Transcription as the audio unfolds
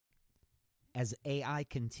As AI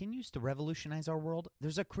continues to revolutionize our world,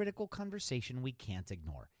 there's a critical conversation we can't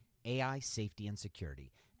ignore: AI safety and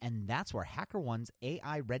security. And that's where HackerOne's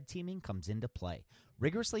AI red teaming comes into play,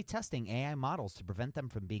 rigorously testing AI models to prevent them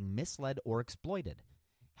from being misled or exploited.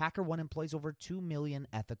 HackerOne employs over 2 million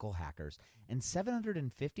ethical hackers, and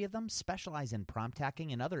 750 of them specialize in prompt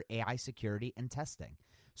hacking and other AI security and testing.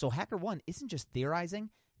 So HackerOne isn't just theorizing,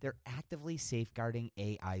 they're actively safeguarding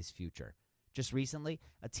AI's future. Just recently,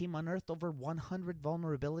 a team unearthed over 100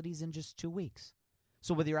 vulnerabilities in just 2 weeks.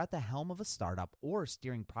 So whether you're at the helm of a startup or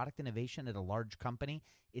steering product innovation at a large company,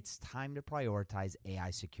 it's time to prioritize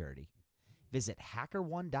AI security. Visit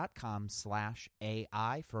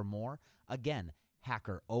hackerone.com/AI for more. Again,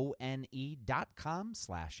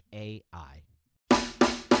 hackerone.com/AI.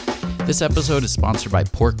 This episode is sponsored by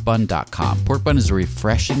porkbun.com. Porkbun is a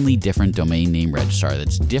refreshingly different domain name registrar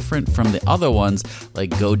that's different from the other ones like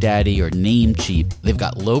GoDaddy or Namecheap. They've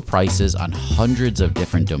got low prices on hundreds of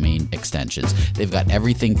different domain extensions. They've got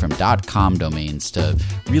everything from .com domains to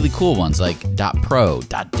really cool ones like .pro,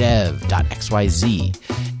 .dev, .xyz.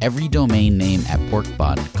 Every domain name at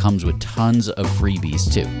Porkbun comes with tons of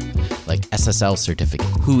freebies too, like SSL certificate,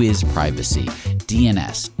 Whois privacy,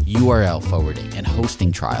 DNS, URL forwarding, and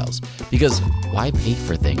hosting trials. Because why pay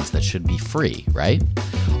for things that should be free, right?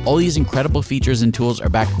 All these incredible features and tools are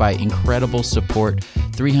backed by incredible support,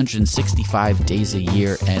 365 days a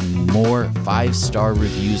year, and more 5-star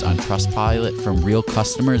reviews on Trustpilot from real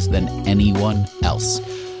customers than anyone else.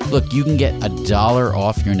 Look, you can get $1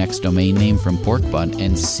 off your next domain name from Porkbun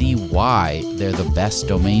and see why they're the best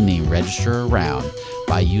domain name registrar around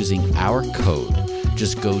by using our code.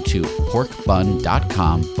 Just go to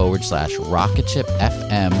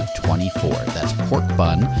porkbun.com/rocketshipfm24. That's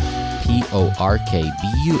porkbun,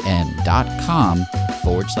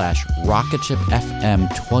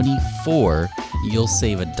 porkbun.com/rocketshipfm24. You'll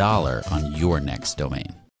save $1 on your next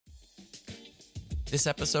domain. This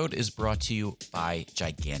episode is brought to you by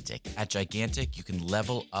Gigantic. At Gigantic, you can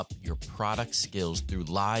level up your product skills through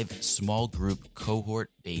live small group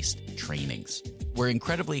cohort-based trainings. We're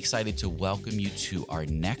incredibly excited to welcome you to our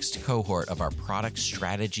next cohort of our product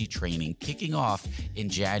strategy training kicking off in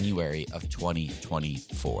January of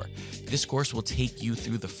 2024. This course will take you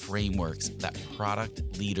through the frameworks that product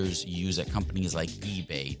leaders use at companies like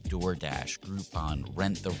eBay, DoorDash, Groupon,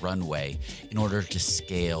 Rent the Runway in order to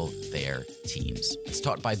scale their teams. It's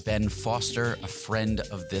taught by Ben Foster, a friend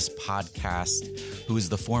of this podcast, who is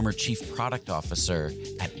the former chief product officer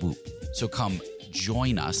at Whoop. So come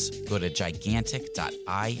join us. Go to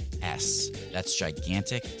gigantic.is. That's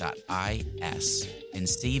gigantic.is. And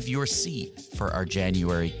save your seat for our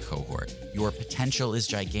January cohort. Your potential is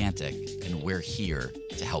gigantic, and we're here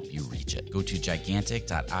to help you reach it. Go to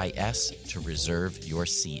gigantic.is to reserve your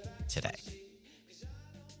seat today.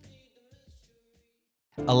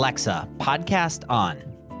 Alexa, podcast on.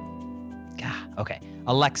 Okay.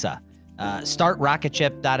 Alexa, start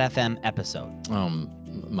rocketship.fm episode.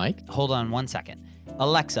 Mike? Hold on 1 second.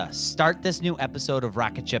 Alexa, start this new episode of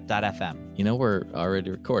rocketship.fm. You know we're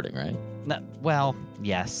already recording, right? Well,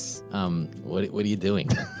 yes. What are you doing?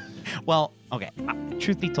 Well, okay.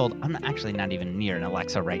 Truth be told, I'm actually not even near an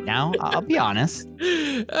Alexa right now. I'll be honest.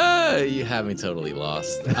 You have me totally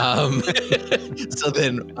lost. So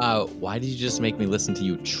then, why did you just make me listen to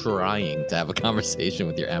you trying to have a conversation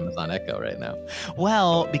with your Amazon Echo right now?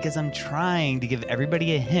 Well, because I'm trying to give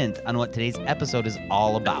everybody a hint on what today's episode is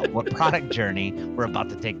all about, what product journey we're about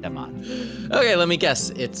to take them on. Okay, let me guess.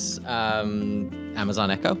 It's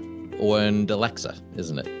Amazon Echo and Alexa,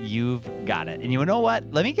 isn't it? You've got it. And you know what?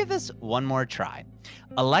 Let me give this one more try.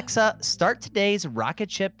 Alexa, start today's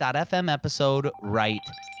rocketship.fm episode right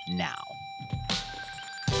now.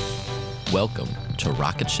 Welcome to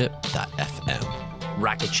rocketship.fm.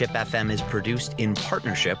 Rocketship FM is produced in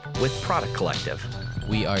partnership with Product Collective.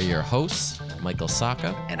 We are your hosts, Michael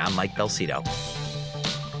Sacca. And I'm Mike Belcito.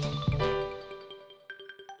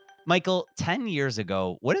 Michael, 10 years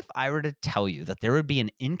ago, what if I were to tell you that there would be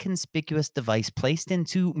an inconspicuous device placed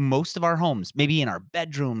into most of our homes, maybe in our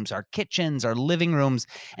bedrooms, our kitchens, our living rooms,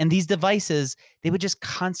 and these devices, they would just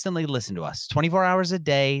constantly listen to us 24 hours a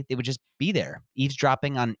day. They would just be there,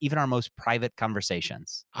 eavesdropping on even our most private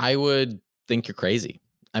conversations. I would think you're crazy.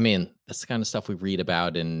 I mean, That's the kind of stuff we read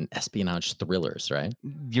about in espionage thrillers, right?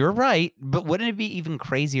 You're right, but wouldn't it be even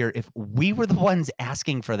crazier if we were the ones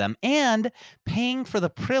asking for them and paying for the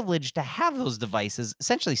privilege to have those devices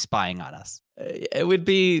essentially spying on us? It would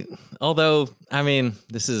be, although, I mean,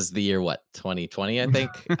 this is the year, what, 2020, I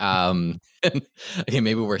think. Okay,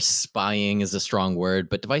 maybe we're spying is a strong word,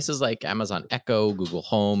 but devices like Amazon Echo, Google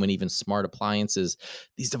Home, and even smart appliances,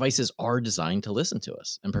 these devices are designed to listen to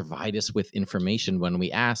us and provide us with information when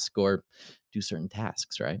we ask or do certain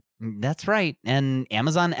tasks, right? That's right. And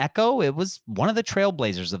Amazon Echo, it was one of the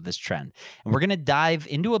trailblazers of this trend. And we're going to dive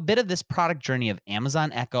into a bit of this product journey of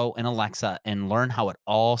Amazon Echo and Alexa and learn how it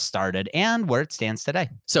all started and where it stands today.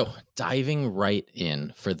 So, diving right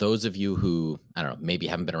in, for those of you who, I don't know, maybe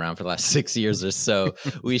haven't been around for the last 6 years or so,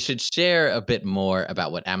 we should share a bit more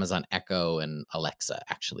about what Amazon Echo and Alexa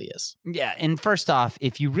actually is. Yeah. And first off,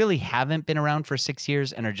 if you really haven't been around for 6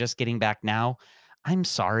 years and are just getting back now, I'm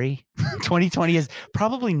sorry. 2020 is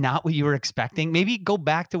probably not what you were expecting. Maybe go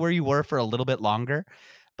back to where you were for a little bit longer.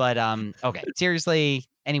 But okay, seriously.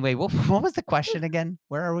 Anyway, what was the question again?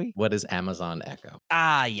 Where are we? What is Amazon Echo?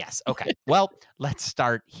 Yes. Okay. Well, let's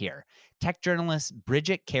start here. Tech journalist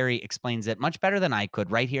Bridget Carey explains it much better than I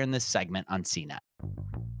could right here in this segment on CNET.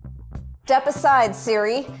 Step aside,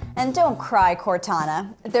 Siri, and don't cry,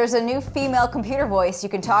 Cortana. There's a new female computer voice you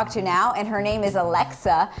can talk to now, and her name is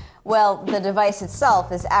Alexa. Well, the device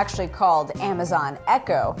itself is actually called Amazon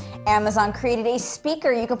Echo. Amazon created a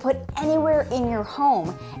speaker you can put anywhere in your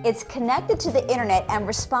home. It's connected to the internet and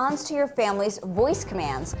responds to your family's voice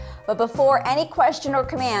commands. But before any question or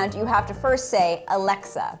command, you have to first say,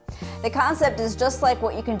 Alexa. The concept is just like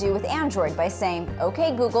what you can do with Android by saying,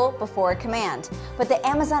 OK Google, before a command. But the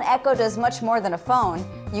Amazon Echo does much more than a phone.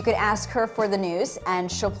 You could ask her for the news, and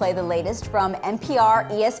she'll play the latest from NPR,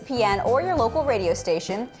 ESPN, or your local radio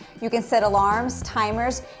station. You can set alarms,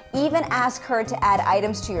 timers, even ask her to add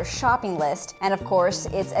items to your shopping list. And of course,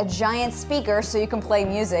 it's a giant speaker so you can play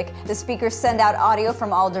music. The speakers send out audio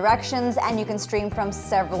from all directions, and you can stream from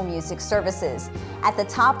several music services. At the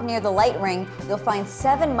top near the light ring, you'll find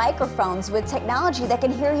 7 microphones with technology that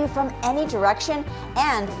can hear you from any direction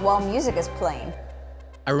and while music is playing.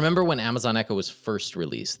 I remember when Amazon Echo was first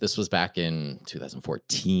released. This was back in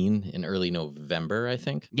 2014, in early November, I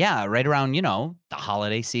think. Yeah, right around, the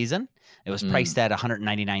holiday season. It was priced at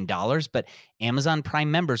 $199, but Amazon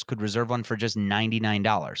Prime members could reserve one for just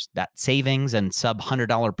 $99. That savings and sub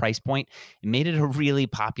 $100 price point, it made it a really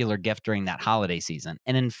popular gift during that holiday season.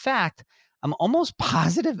 And in fact, I'm almost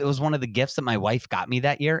positive it was one of the gifts that my wife got me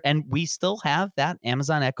that year, and we still have that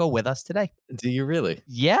Amazon Echo with us today. Do you really?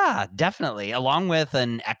 Yeah, definitely. Along with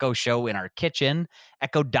an Echo Show in our kitchen,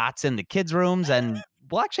 Echo Dots in the kids' rooms, and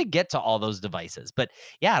we'll actually get to all those devices. But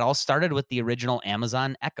yeah, it all started with the original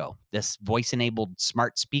Amazon Echo, this voice-enabled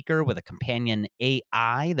smart speaker with a companion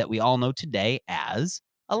AI that we all know today as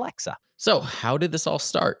Alexa. So how did this all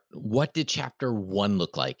start? What did chapter 1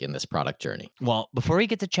 look like in this product journey? Well, before we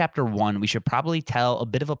get to chapter 1, we should probably tell a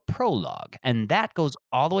bit of a prologue. And that goes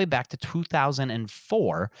all the way back to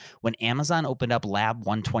 2004 when Amazon opened up Lab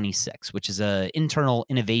 126, which is an internal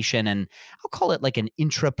innovation and I'll call it like an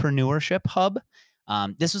intrapreneurship hub.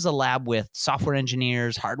 This was a lab with software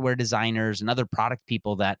engineers, hardware designers, and other product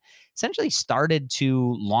people that essentially started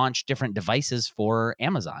to launch different devices for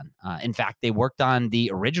Amazon. In fact, they worked on the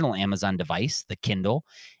original Amazon device, the Kindle,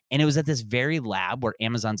 and it was at this very lab where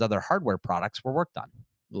Amazon's other hardware products were worked on.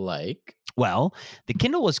 Like? Well, the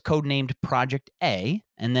Kindle was codenamed Project A,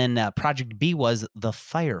 and then Project B was the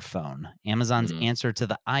Fire Phone, Amazon's answer to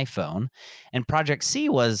the iPhone. And Project C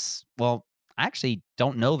was, well, I actually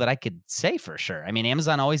don't know that I could say for sure. I mean,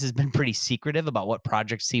 Amazon always has been pretty secretive about what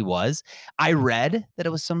Project C was. I read that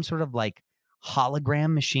it was some sort of like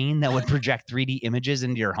hologram machine that would project 3D images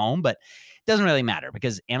into your home, but it doesn't really matter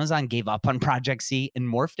because Amazon gave up on Project C and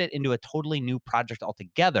morphed it into a totally new project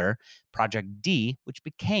altogether, Project D, which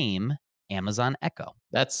became Amazon Echo.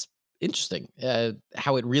 That's interesting.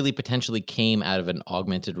 How it really potentially came out of an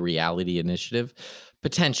augmented reality initiative.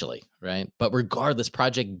 Potentially, right? But regardless,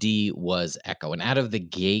 Project D was Echo. And out of the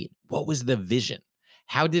gate, what was the vision?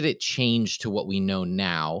 How did it change to what we know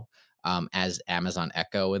now as Amazon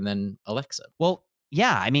Echo and then Alexa? Well,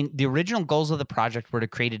 yeah, I mean, the original goals of the project were to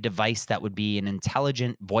create a device that would be an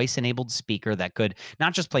intelligent voice-enabled speaker that could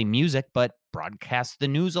not just play music, but broadcast the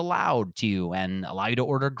news aloud to you and allow you to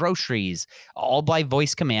order groceries, all by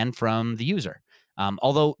voice command from the user.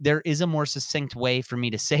 Although there is a more succinct way for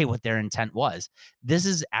me to say what their intent was. This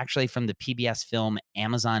is actually from the PBS film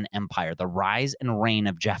Amazon Empire, The Rise and Reign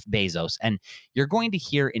of Jeff Bezos. And you're going to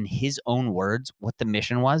hear in his own words what the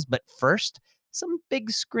mission was. But first, some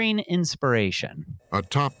big screen inspiration. A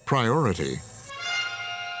top priority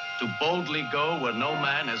To boldly go where no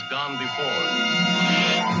man has gone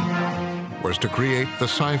before. was to create the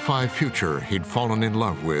sci-fi future he'd fallen in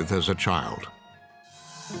love with as a child.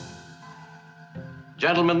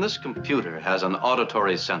 Gentlemen, this computer has an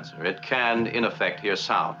auditory sensor. It can, in effect, hear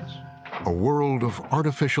sounds. A world of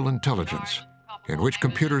artificial intelligence in which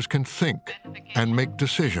computers can think and make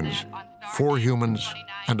decisions for humans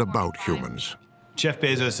and about humans. Jeff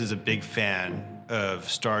Bezos is a big fan of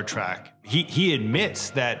Star Trek. He admits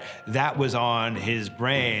that that was on his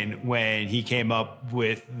brain when he came up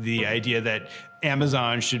with the idea that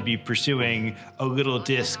Amazon should be pursuing a little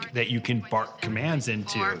disk that you can bark commands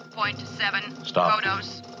into. 4.7 Stop.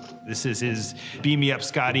 photos. This is his beam me up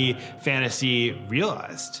Scotty fantasy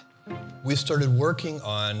realized. We started working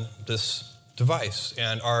on this device,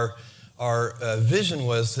 and our vision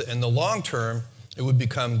was that in the long term, it would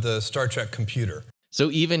become the Star Trek computer. So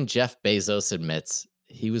even Jeff Bezos admits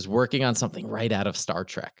he was working on something right out of Star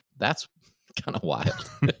Trek. That's kind of wild.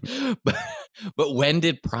 but when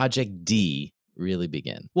did Project D really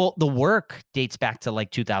begin? Well, the work dates back to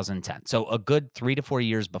like 2010. So a good 3 to 4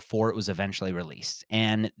 years before it was eventually released.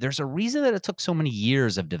 And there's a reason that it took so many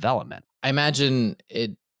years of development. I imagine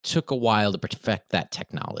it took a while to perfect that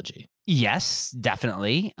technology. Yes,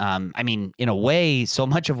 definitely. I mean, in a way, so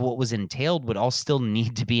much of what was entailed would all still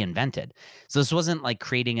need to be invented. So this wasn't like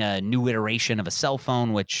creating a new iteration of a cell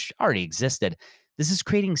phone, which already existed. This is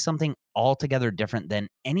creating something altogether different than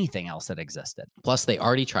anything else that existed. Plus, they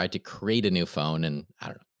already tried to create a new phone, and I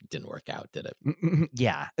don't know, it didn't work out, did it?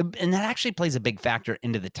 Yeah. And that actually plays a big factor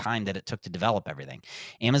into the time that it took to develop everything.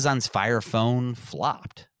 Amazon's Fire Phone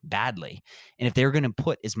flopped badly. And if they were going to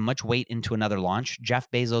put as much weight into another launch, Jeff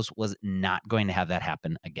Bezos was not going to have that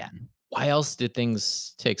happen again. Why else did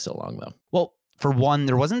things take so long, though? Well, for one,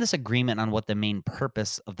 there wasn't this agreement on what the main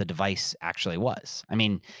purpose of the device actually was. I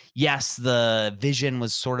mean, yes, the vision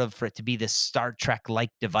was sort of for it to be this Star Trek-like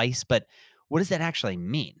device, but what does that actually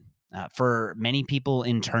mean? For many people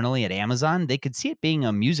internally at Amazon, they could see it being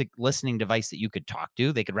a music listening device that you could talk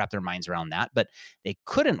to. They could wrap their minds around that, but they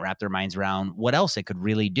couldn't wrap their minds around what else it could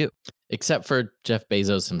really do. Except for Jeff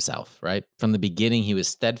Bezos himself, right? From the beginning, he was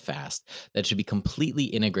steadfast that it should be completely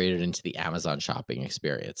integrated into the Amazon shopping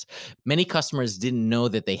experience. Many customers didn't know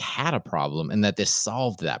that they had a problem and that this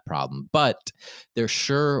solved that problem, but there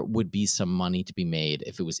sure would be some money to be made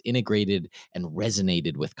if it was integrated and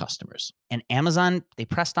resonated with customers. And Amazon, they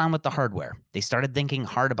pressed on with the hardware. They started thinking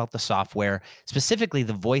hard about the software, specifically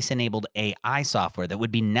the voice-enabled AI software that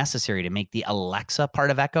would be necessary to make the Alexa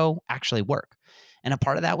part of Echo actually work. And a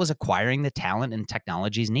part of that was acquiring the talent and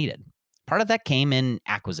technologies needed. Part of that came in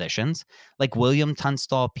acquisitions, like William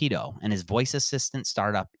Tunstall Peto and his voice assistant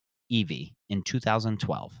startup, Evie, in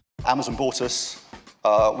 2012. Amazon bought us.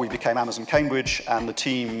 We became Amazon Cambridge, and the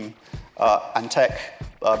team and tech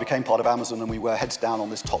became part of Amazon, and we were heads down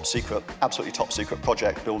on this absolutely top secret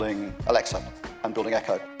project, building Alexa and building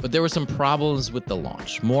Echo. But there were some problems with the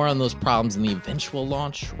launch. More on those problems in the eventual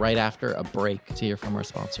launch right after a break to hear from our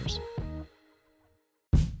sponsors.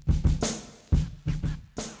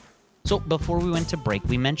 So before we went to break,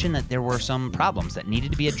 we mentioned that there were some problems that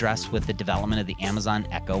needed to be addressed with the development of the Amazon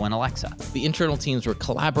Echo and Alexa. The internal teams were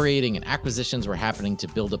collaborating and acquisitions were happening to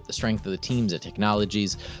build up the strength of the teams and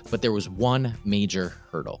technologies, but there was one major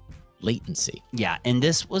hurdle: latency. Yeah, and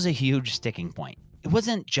this was a huge sticking point. It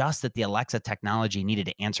wasn't just that the Alexa technology needed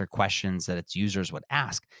to answer questions that its users would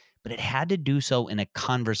ask, but it had to do so in a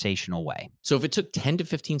conversational way. So if it took 10 to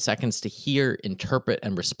 15 seconds to hear, interpret,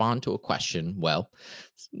 and respond to a question, well,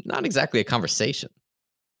 it's not exactly a conversation.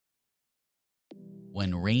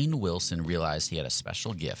 When Rainn Wilson realized he had a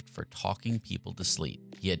special gift for talking people to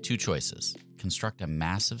sleep, he had two choices: construct a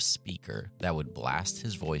massive speaker that would blast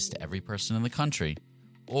his voice to every person in the country,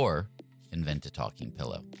 or invent a talking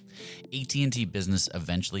pillow. AT&T Business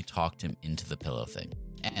eventually talked him into the pillow thing.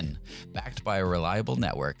 And, backed by a reliable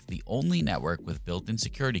network, the only network with built-in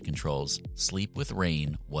security controls, Sleep with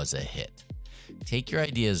Rainn was a hit. Take your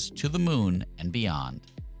ideas to the moon and beyond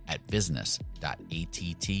at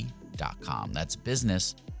business.att.com. That's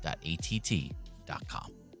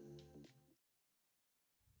business.att.com.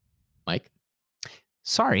 Mike?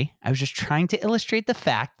 Sorry, I was just trying to illustrate the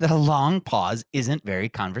fact that a long pause isn't very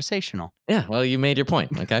conversational. Yeah, well, you made your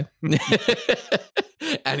point, okay?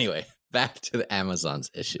 Anyway, back to the Amazon's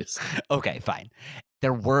issues. Okay, fine.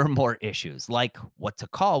 There were more issues, like what to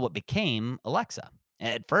call what became Alexa.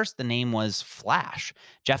 At first, the name was Flash.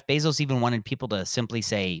 Jeff Bezos even wanted people to simply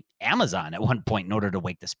say Amazon at one point in order to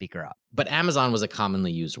wake the speaker up. But Amazon was a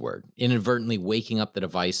commonly used word. Inadvertently waking up the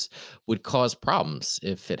device would cause problems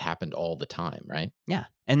if it happened all the time, right? Yeah.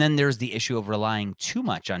 And then there's the issue of relying too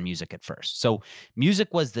much on music at first. So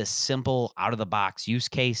music was this simple, out-of-the-box use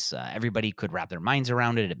case. Everybody could wrap their minds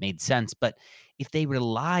around it. It made sense. But if they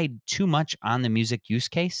relied too much on the music use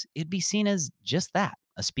case, it'd be seen as just that,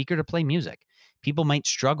 a speaker to play music. People might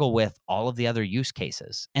struggle with all of the other use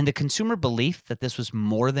cases. And the consumer belief that this was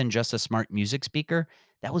more than just a smart music speaker,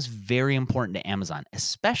 that was very important to Amazon,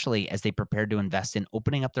 especially as they prepared to invest in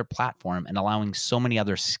opening up their platform and allowing so many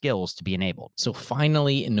other skills to be enabled. So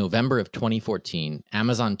finally, in November of 2014,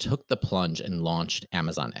 Amazon took the plunge and launched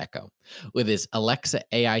Amazon Echo. With its Alexa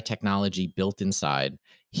AI technology built inside,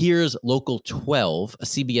 here's Local 12, a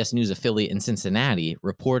CBS News affiliate in Cincinnati,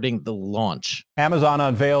 reporting the launch. Amazon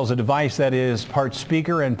unveils a device that is part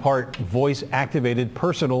speaker and part voice-activated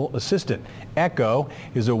personal assistant. Echo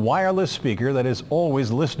is a wireless speaker that is always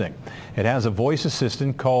listening. It has a voice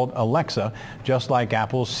assistant called Alexa, just like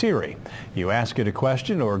Apple's Siri. You ask it a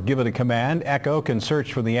question or give it a command, Echo can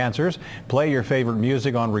search for the answers, play your favorite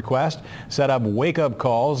music on request, set up wake-up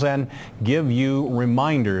calls, and give you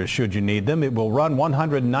reminders should you need them. It will run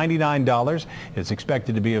 $199. It's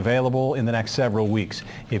expected to be available in the next several weeks.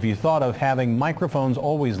 If you thought of having microphones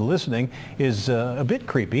always listening is a bit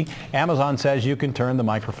creepy, Amazon says you can turn the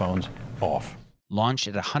microphones off. Launched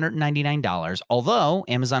at $199, although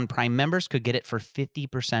Amazon Prime members could get it for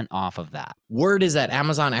 50% off of that. Word is that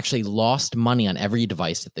Amazon actually lost money on every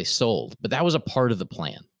device that they sold, but that was a part of the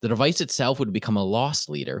plan. The device itself would become a loss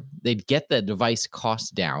leader. They'd get the device costs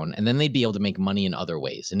down, and then they'd be able to make money in other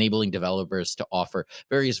ways, enabling developers to offer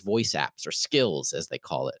various voice apps or skills, as they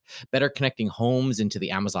call it. Better connecting homes into the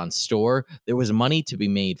Amazon store. There was money to be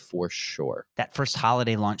made for sure. That first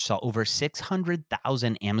holiday launch saw over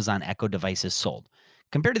 600,000 Amazon Echo devices sold.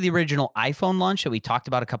 Compared to the original iPhone launch that we talked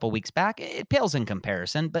about a couple weeks back, it pales in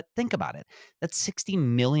comparison, but think about it. That's $60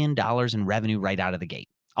 million in revenue right out of the gate.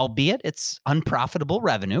 Albeit it's unprofitable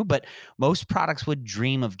revenue, but most products would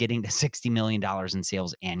dream of getting to $60 million in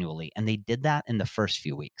sales annually, and they did that in the first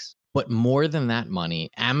few weeks. But more than that money,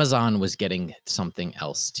 Amazon was getting something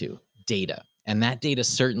else too, data. And that data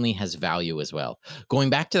certainly has value as well. Going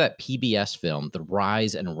back to that PBS film, The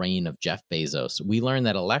Rise and Reign of Jeff Bezos, we learned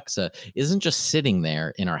that Alexa isn't just sitting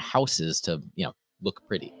there in our houses to, look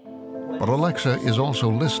pretty. But Alexa is also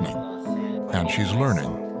listening, and she's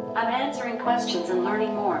learning. I'm answering questions and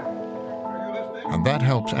learning more. And that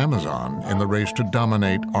helps Amazon in the race to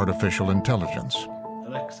dominate artificial intelligence.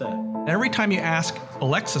 Alexa. Every time you ask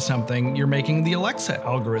Alexa something, you're making the Alexa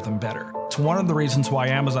algorithm better. It's one of the reasons why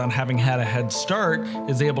Amazon, having had a head start,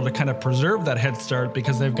 is able to kind of preserve that head start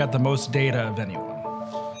because they've got the most data of anyone.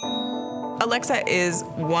 Alexa is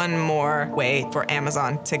one more way for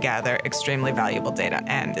Amazon to gather extremely valuable data,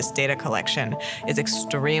 and this data collection is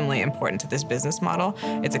extremely important to this business model.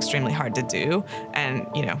 It's extremely hard to do, and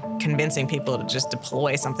convincing people to just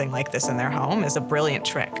deploy something like this in their home is a brilliant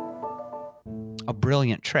trick. A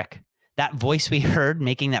brilliant trick. That voice we heard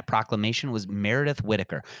making that proclamation was Meredith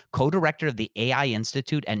Whittaker, co-director of the AI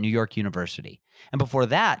Institute at New York University. And before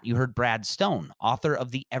that, you heard Brad Stone, author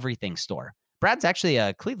of The Everything Store. Brad's actually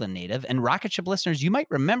a Cleveland native, and Rocket Ship listeners, you might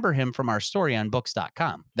remember him from our story on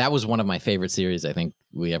books.com. That was one of my favorite series I think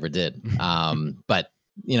we ever did. But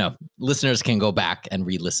listeners can go back and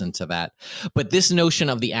re-listen to that. But this notion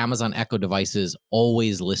of the Amazon Echo devices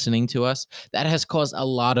always listening to us, that has caused a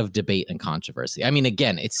lot of debate and controversy. I mean,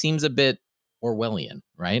 again, it seems a bit Orwellian,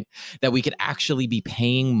 right? That we could actually be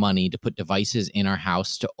paying money to put devices in our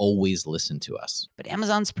house to always listen to us. But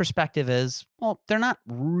Amazon's perspective is, well, they're not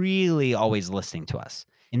really always listening to us.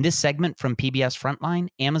 In this segment from PBS Frontline,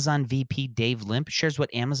 Amazon VP Dave Limp shares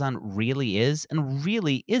what Amazon really is and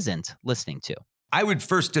really isn't listening to. I would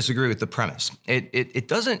first disagree with the premise.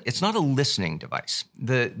 It's not a listening device.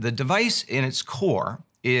 The device in its core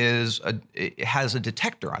it has a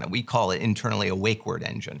detector on it. We call it internally a wake word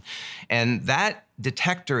engine. And that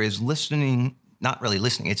detector is listening, not really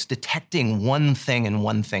listening, it's detecting one thing and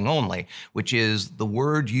one thing only, which is the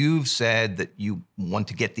word you've said that you want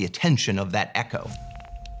to get the attention of that Echo.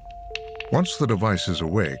 Once the device is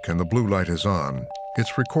awake and the blue light is on,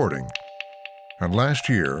 it's recording. And last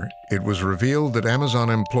year, it was revealed that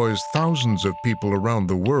Amazon employs thousands of people around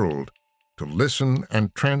the world to listen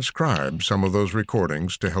and transcribe some of those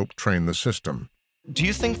recordings to help train the system. Do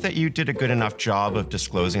you think that you did a good enough job of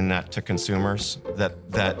disclosing that to consumers, that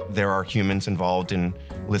there are humans involved in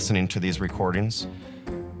listening to these recordings?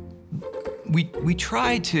 We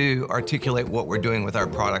try to articulate what we're doing with our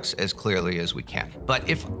products as clearly as we can. But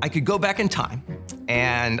if I could go back in time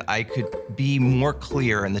and I could be more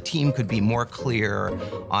clear and the team could be more clear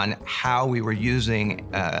on how we were using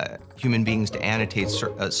human beings to annotate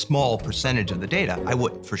a small percentage of the data, I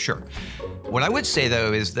would, for sure. What I would say,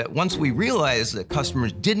 though, is that once we realized that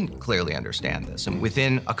customers didn't clearly understand this, and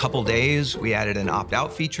within a couple days, we added an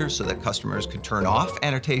opt-out feature so that customers could turn off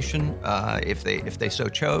annotation if they so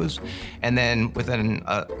chose. And then within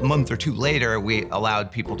a month or two later, we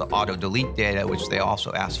allowed people to auto-delete data, which they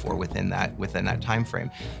also asked for within that time frame.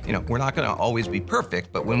 You know, we're not going to always be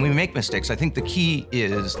perfect, but when we make mistakes, I think the key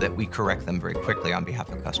is that we correct them very quickly on behalf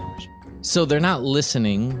of customers. So they're not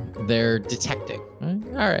listening, they're detecting.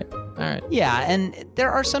 All right. Yeah, and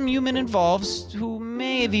there are some human involved who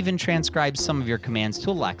may have even transcribed some of your commands to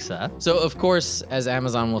Alexa. So, of course, as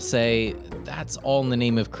Amazon will say, that's all in the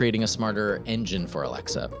name of creating a smarter engine for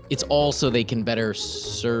Alexa. It's all so they can better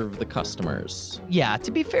serve the customers. Yeah, to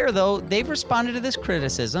be fair, though, they've responded to this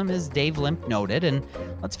criticism, as Dave Limp noted, and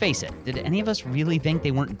let's face it, did any of us really think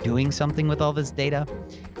they weren't doing something with all this data?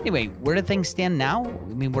 Anyway, where do things stand now?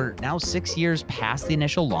 I mean, we're now 6 years past the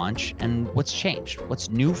initial launch, and what's changed? What's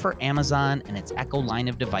new for Amazon and its Echo line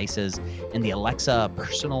of devices and the Alexa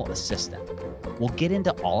personal assistant? We'll get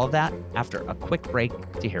into all of that after a quick break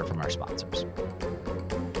to hear from our sponsors.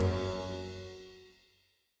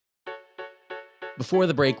 Before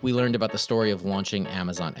the break, we learned about the story of launching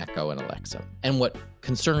Amazon Echo and Alexa, and what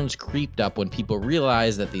concerns creeped up when people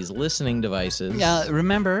realized that these listening devices... Yeah,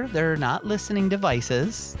 remember, they're not listening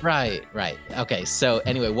devices. Right. Okay, so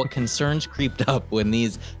anyway, what concerns creeped up when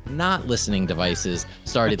these not listening devices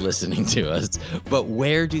started listening to us? But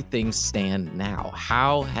where do things stand now?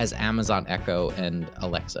 How has Amazon Echo and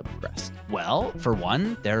Alexa progressed? Well, for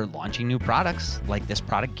one, they're launching new products, like this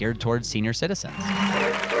product geared towards senior citizens.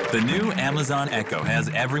 The new Amazon Echo has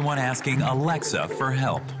everyone asking Alexa for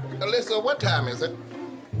help. Alexa, what time is it?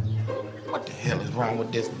 What the hell is wrong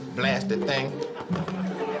with this blasted thing?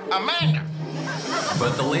 Amanda!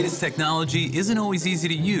 But the latest technology isn't always easy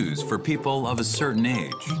to use for people of a certain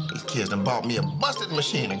age. These kids done bought me a busted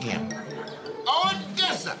machine again.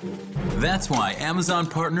 Odessa! That's why Amazon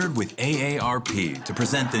partnered with AARP to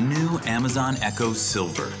present the new Amazon Echo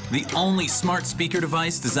Silver, the only smart speaker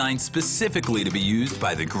device designed specifically to be used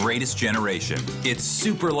by the greatest generation. It's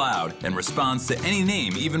super loud and responds to any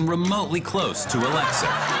name even remotely close to Alexa,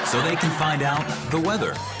 so they can find out the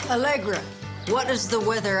weather. Allegra, what is the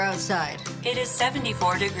weather outside? It is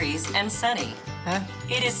 74 degrees and sunny. Huh?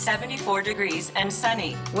 It is 74 degrees and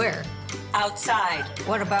sunny. Where? Outside.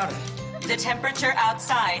 What about it? The temperature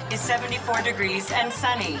outside is 74 degrees and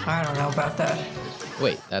sunny. I don't know about that.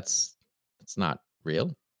 Wait, that's not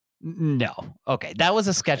real? No. Okay, that was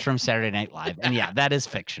a sketch from Saturday Night Live, and yeah, that is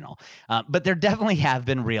fictional. But there definitely have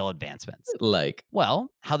been real advancements. Like?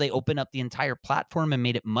 Well, how they opened up the entire platform and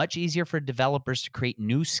made it much easier for developers to create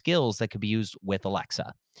new skills that could be used with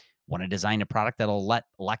Alexa. Want to design a product that'll let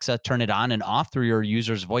Alexa turn it on and off through your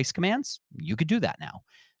user's voice commands? You could do that now.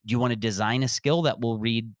 Do you want to design a skill that will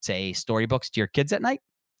read, say, storybooks to your kids at night?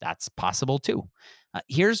 That's possible too.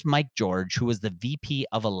 Here's Mike George, who was the VP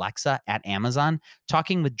of Alexa at Amazon,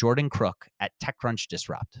 talking with Jordan Crook at TechCrunch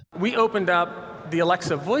Disrupt. We opened up the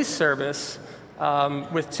Alexa voice service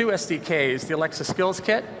with two SDKs, the Alexa Skills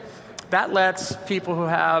Kit. That lets people who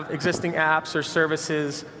have existing apps or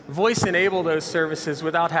services voice enable those services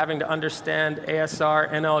without having to understand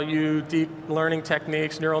ASR, NLU, deep learning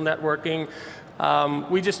techniques, neural networking.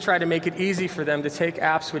 We just try to make it easy for them to take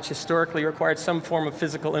apps which historically required some form of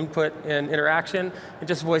physical input and interaction and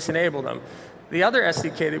just voice enable them. The other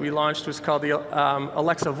SDK that we launched was called the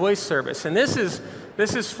Alexa Voice Service, and this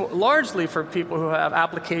is largely for people who have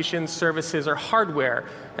applications, services, or hardware.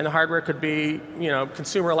 And the hardware could be,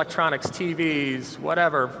 consumer electronics, TVs,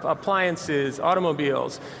 whatever, appliances,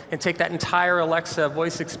 automobiles, and take that entire Alexa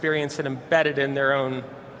voice experience and embed it in their own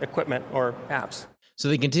equipment or apps. So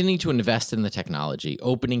they continue to invest in the technology,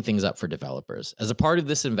 opening things up for developers. As a part of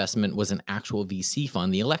this investment was an actual VC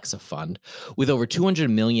fund, the Alexa Fund, with over $200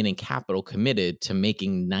 million in capital committed to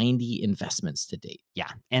making 90 investments to date. Yeah,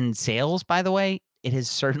 and sales, by the way, it has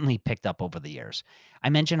certainly picked up over the years. I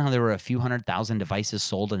mentioned how there were a few 100,000 devices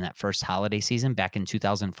sold in that first holiday season back in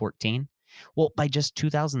 2014. Well, by just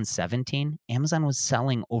 2017, Amazon was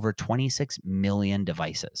selling over 26 million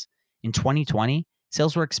devices. In 2020,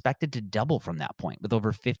 Sales were expected to double from that point, with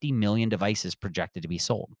over 50 million devices projected to be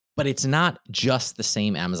sold. But it's not just the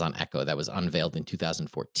same Amazon Echo that was unveiled in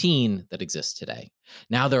 2014 that exists today.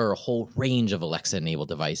 Now there are a whole range of Alexa-enabled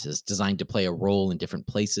devices designed to play a role in different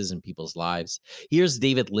places in people's lives. Here's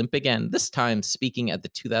David Limp again, this time speaking at the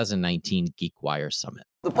 2019 GeekWire Summit.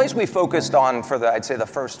 The place we focused on for I'd say the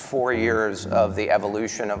first 4 years of the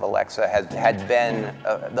evolution of Alexa had been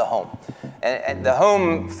the home. And the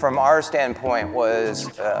home, from our standpoint,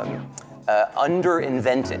 was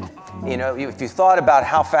under-invented. You know, if you thought about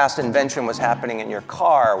how fast invention was happening in your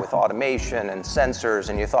car with automation and sensors,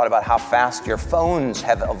 and you thought about how fast your phones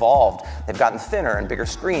have evolved, they've gotten thinner and bigger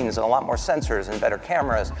screens and a lot more sensors and better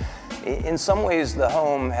cameras. In some ways, the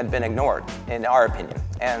home had been ignored, in our opinion.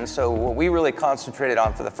 And so what we really concentrated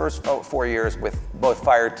on for the first 4 years, with both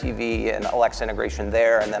Fire TV and Alexa integration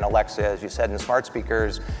there, and then Alexa, as you said, in smart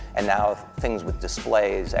speakers, and now things with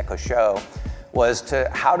displays, Echo Show, was to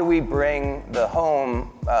how do we bring the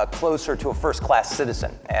home closer to a first-class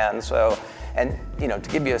citizen. And so, you know, to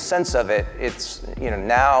give you a sense of it, it's, you know,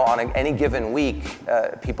 now on any given week,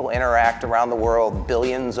 people interact around the world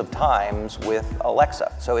billions of times with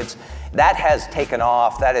Alexa. So that has taken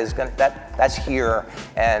off. That's here,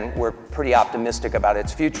 and we're pretty optimistic about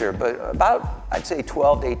its future. But about, I'd say,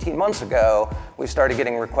 12 to 18 months ago, we started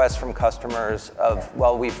getting requests from customers of,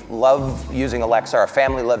 well, we love using Alexa, our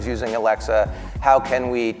family loves using Alexa, how can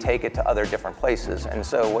we take it to other different places? And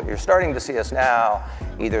so what you're starting to see us now,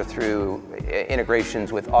 either through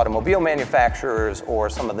integrations with automobile manufacturers or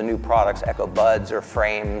some of the new products, Echo Buds or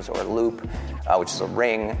Frames or Loop, which is a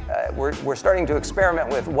Ring, we're starting to experiment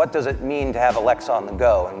with what does it mean to have Alexa on the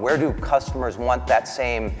go, and where do customers want that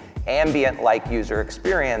same ambient-like user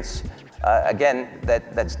experience, again,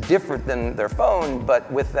 that's different than their phone,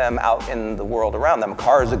 but with them out in the world around them.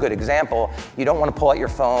 Car is a good example. You don't want to pull out your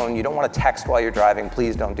phone. You don't want to text while you're driving.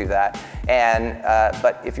 Please don't do that. And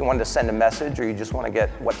but if you wanted to send a message, or you just want to get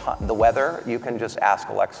the weather, you can just ask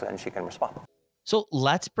Alexa and she can respond. So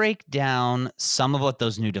let's break down some of what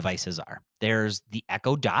those new devices are. There's the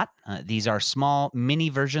Echo Dot. These are small mini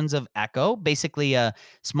versions of Echo, basically a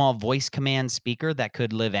small voice command speaker that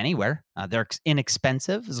could live anywhere. They're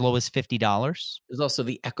inexpensive, as low as $50. There's also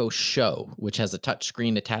the Echo Show, which has a touch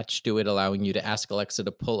screen attached to it, allowing you to ask Alexa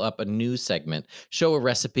to pull up a news segment, show a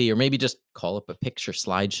recipe, or maybe just call up a picture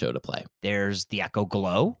slideshow to play. There's the Echo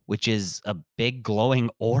Glow, which is a big glowing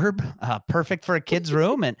orb, perfect for a kid's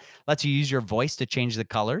room, and lets you use your voice to change the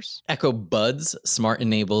colors. Echo Buds,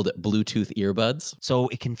 smart-enabled Bluetooth earbuds. So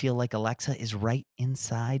it can feel like Alexa is right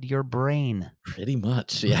inside your brain. Pretty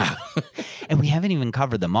much, yeah. And we haven't even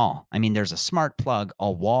covered them all. I mean, there's a smart plug, a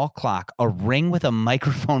wall clock, a Ring with a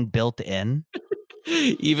microphone built in.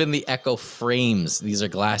 Even the Echo Frames. These are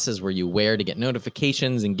glasses where you wear to get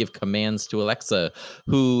notifications and give commands to Alexa,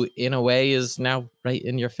 who in a way is now right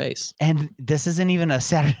in your face. And this isn't even a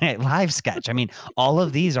Saturday Night Live sketch. I mean, all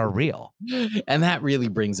of these are real. And that really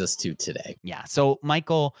brings us to today. Yeah. So,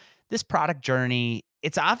 Michael, this product journey,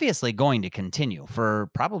 it's obviously going to continue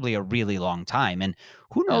for probably a really long time. And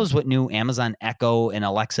who knows what new Amazon Echo and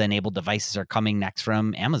Alexa enabled devices are coming next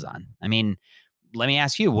from Amazon. I mean, let me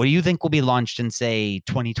ask you, what do you think will be launched in, say,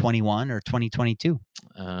 2021 or 2022?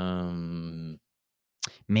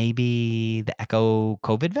 Maybe the Echo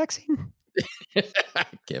COVID vaccine? I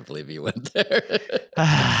can't believe you went there.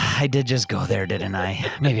 I did just go there, didn't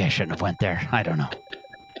I? Maybe I shouldn't have went there. I don't know.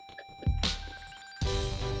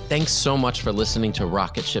 Thanks so much for listening to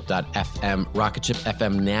Rocketship.fm. Rocketship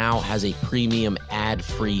FM now has a premium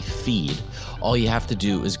ad-free feed. All you have to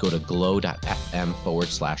do is go to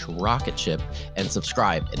glow.fm/rocketship and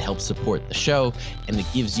subscribe. It helps support the show, and it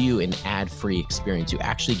gives you an ad-free experience. You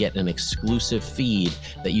actually get an exclusive feed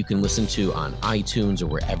that you can listen to on iTunes or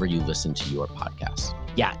wherever you listen to your podcasts.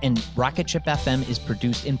 Yeah, and Rocketship FM is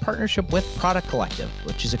produced in partnership with Product Collective,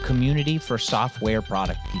 which is a community for software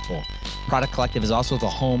product people. Product Collective is also the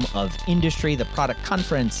home of Industry, the product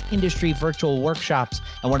conference, industry virtual workshops,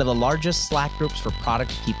 and one of the largest Slack groups for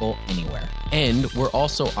product people anywhere. And we're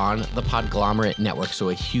also on the Podglomerate Network, so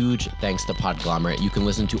a huge thanks to Podglomerate. You can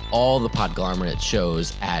listen to all the Podglomerate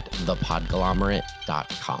shows at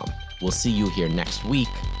thepodglomerate.com. We'll see you here next week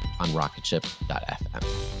on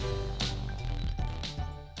Rocketship.fm.